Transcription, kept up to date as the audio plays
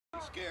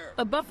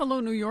A Buffalo,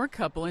 New York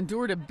couple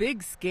endured a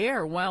big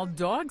scare while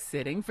dog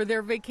sitting for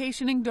their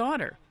vacationing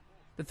daughter.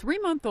 The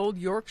 3-month-old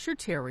Yorkshire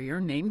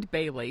Terrier named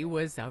Baily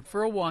was out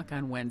for a walk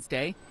on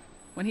Wednesday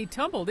when he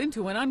tumbled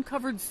into an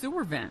uncovered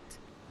sewer vent.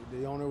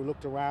 The owner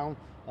looked around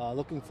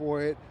looking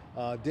for it,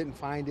 didn't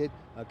find it,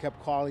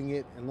 kept calling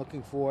it and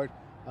looking for it,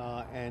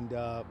 and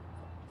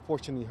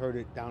fortunately heard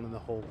it down in the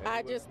hole.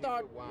 I just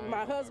thought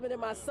my husband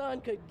and my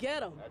son could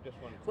get him,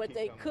 but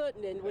they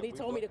couldn't. And when he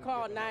told me to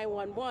call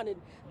 911,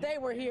 and they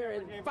were here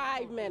in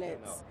 5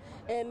 minutes,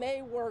 and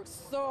they worked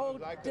so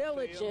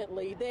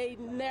diligently. They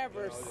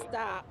never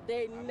stopped.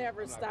 They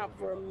never stopped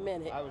for a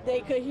minute.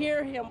 They could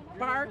hear him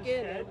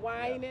barking and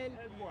whining,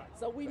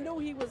 so we knew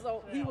he was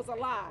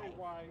alive,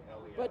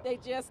 but they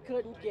just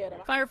couldn't get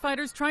him.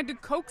 Firefighters tried to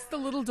coax the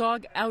little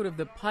dog out of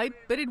the pipe,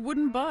 but it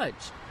wouldn't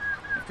budge.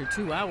 After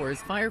 2 hours,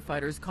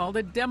 firefighters called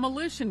a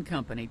demolition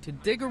company to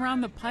dig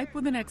around the pipe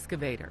with an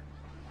excavator.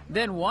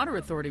 Then Water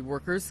Authority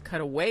workers cut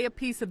away a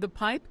piece of the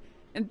pipe,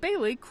 and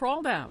Baily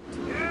crawled out.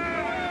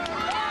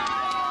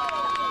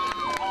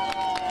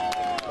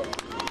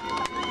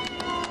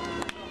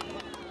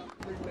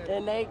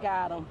 And they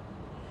got him.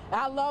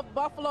 I love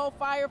Buffalo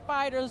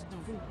firefighters,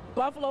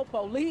 Buffalo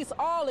police,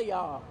 all of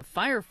y'all. The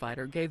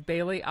firefighter gave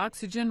Baily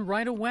oxygen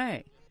right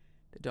away.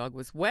 The dog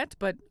was wet,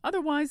 but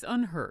otherwise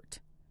unhurt.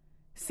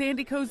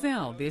 Sandy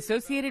Kozel, The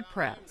Associated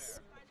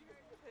Press.